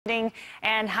And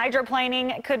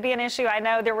hydroplaning could be an issue. I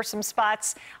know there were some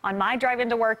spots on my drive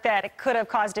into work that it could have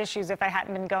caused issues if I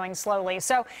hadn't been going slowly.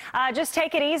 So just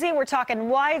take it easy. We're talking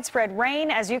widespread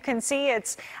rain. As you can see,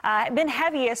 it's been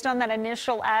heaviest on that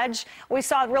initial edge. We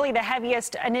saw really the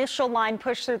heaviest initial line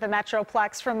push through the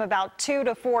Metroplex from about 2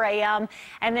 to 4 a.m.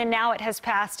 And then now it has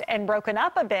passed and broken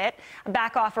up a bit,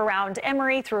 back off around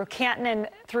Emory through Canton and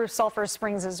through Sulphur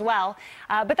Springs as well.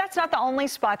 But that's not the only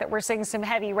spot that we're seeing some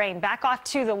heavy rain. Back off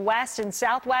to the west and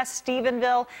southwest,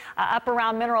 Stephenville, up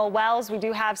around Mineral Wells, we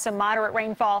do have some moderate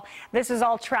rainfall. This is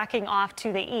all tracking off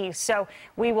to the east, so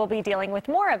we will be dealing with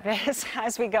more of this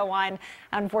as we go on,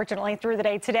 unfortunately, through the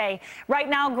day today. Right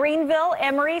now, Greenville,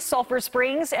 Emory, Sulphur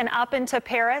Springs, and up into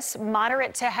Paris,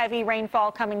 moderate to heavy rainfall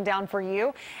coming down for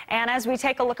you. And as we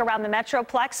take a look around the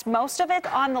Metroplex, most of it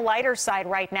on the lighter side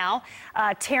right now.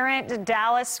 Tarrant,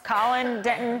 Dallas, Collin,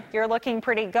 Denton, you're looking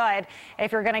pretty good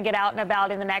if you're going to get out and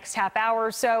about in the next half hour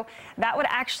or so. That would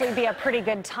actually be a pretty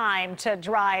good time to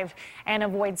drive and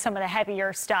avoid some of the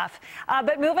heavier stuff.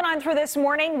 But moving on through this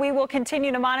morning, we will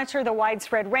continue to monitor the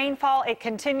widespread rainfall. It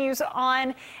continues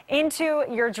on into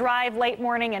your drive late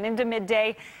morning and into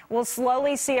midday. We'll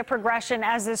slowly see a progression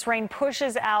as this rain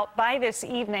pushes out by this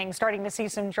evening, starting to see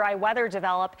some dry weather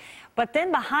develop. But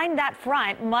then behind that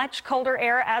front, much colder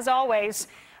air as always.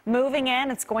 Moving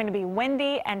in, it's going to be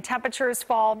windy and temperatures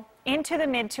fall into the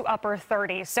mid to upper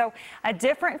 30s. So a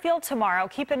different feel tomorrow.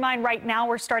 Keep in mind right now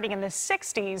we're starting in the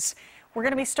 60s. We're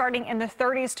going to be starting in the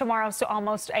 30s tomorrow, so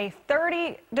almost a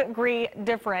 30-degree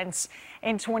difference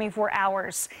in 24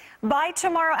 hours. By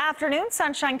tomorrow afternoon,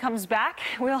 sunshine comes back.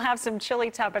 We'll have some chilly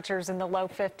temperatures in the low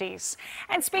 50s.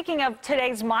 And speaking of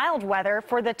today's mild weather,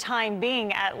 for the time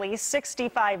being at least,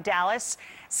 65 Dallas,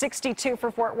 62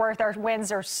 for Fort Worth. Our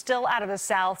winds are still out of the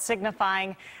south,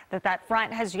 signifying that that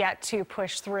front has yet to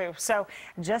push through. So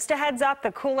just a heads up,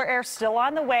 the cooler air still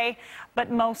on the way, but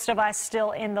most of us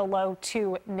still in the low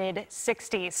to mid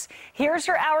 60s. Here's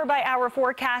your hour-by-hour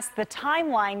forecast. The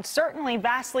timeline, certainly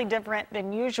vastly different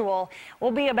than usual,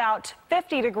 will be about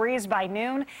 50 degrees by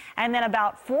noon and then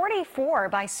about 44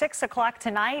 by 6 o'clock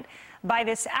tonight. By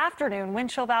this afternoon, wind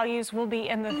chill values will be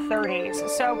in the 30s.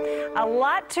 So a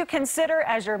lot to consider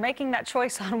as you're making that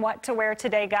choice on what to wear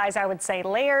today, guys. I would say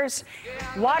layers,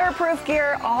 waterproof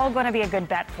gear, all going to be a good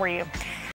bet for you.